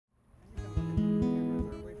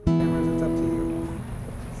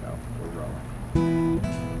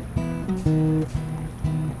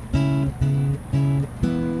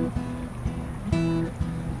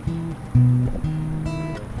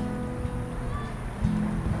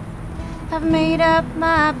I've made up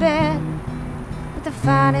my bed with the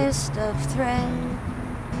finest of thread.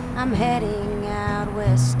 I'm heading out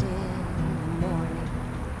west in the morning.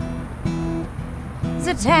 It's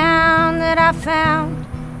a town that I found.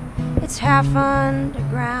 It's half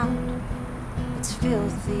underground. It's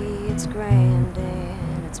filthy, it's grand,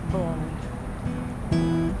 and it's boring.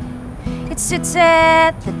 It sits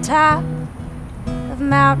at the top of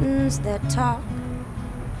mountains that talk.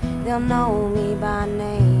 They'll know me by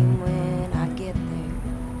name when I get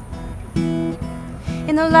there.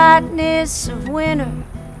 In the lightness of winter,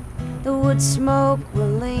 the wood smoke will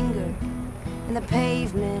linger, and the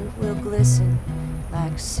pavement will glisten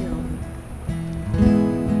like silver.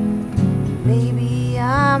 Maybe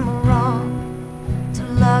I'm wrong to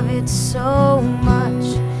love it so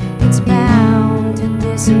much. It's bound to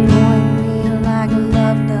disappoint me like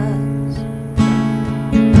love does.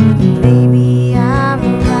 Maybe I'm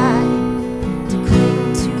right to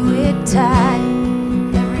cling to it tight.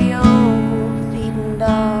 Every old beaten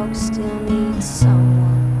dog still needs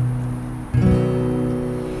someone.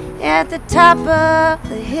 At the top of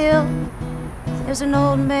the hill, there's an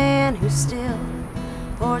old man who still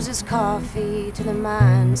pours his coffee to the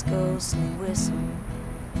mind's ghostly whistle.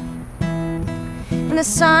 When the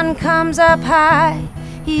sun comes up high,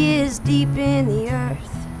 he is deep in the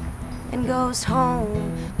earth and goes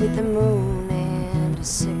home with the moon and a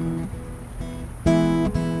sickle.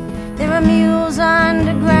 There are mules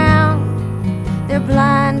underground, they're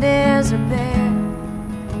blind as a bear.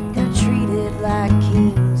 They're treated like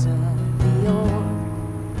kings of the yore.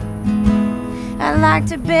 I like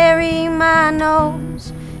to bury my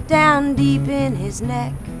nose down deep in his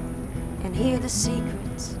neck and hear the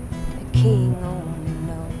secrets a king only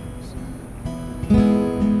knows.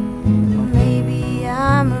 Well, maybe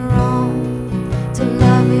I'm wrong to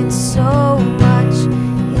love it so much.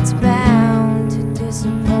 It's bound to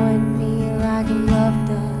disappoint me like love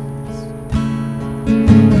does.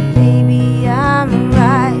 Maybe I'm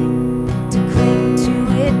right to cling to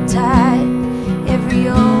it tight. Every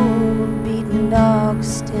old beaten dog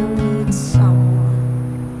still needs someone.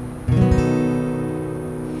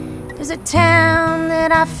 There's a town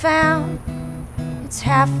that I found. It's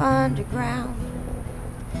half underground.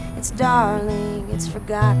 It's darling, it's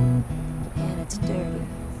forgotten, and it's dirty.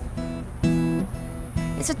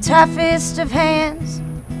 It's the toughest of hands.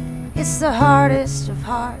 It's the hardest of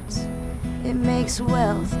hearts. It makes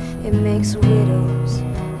wealth, it makes widows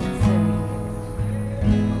and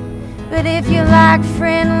 30s. But if you like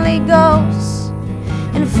friendly ghosts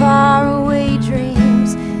and faraway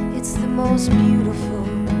dreams, it's the most beautiful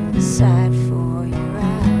sight for your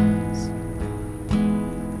eyes.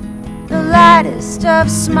 The lightest of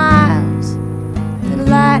smiles, the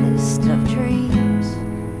lightest of dreams.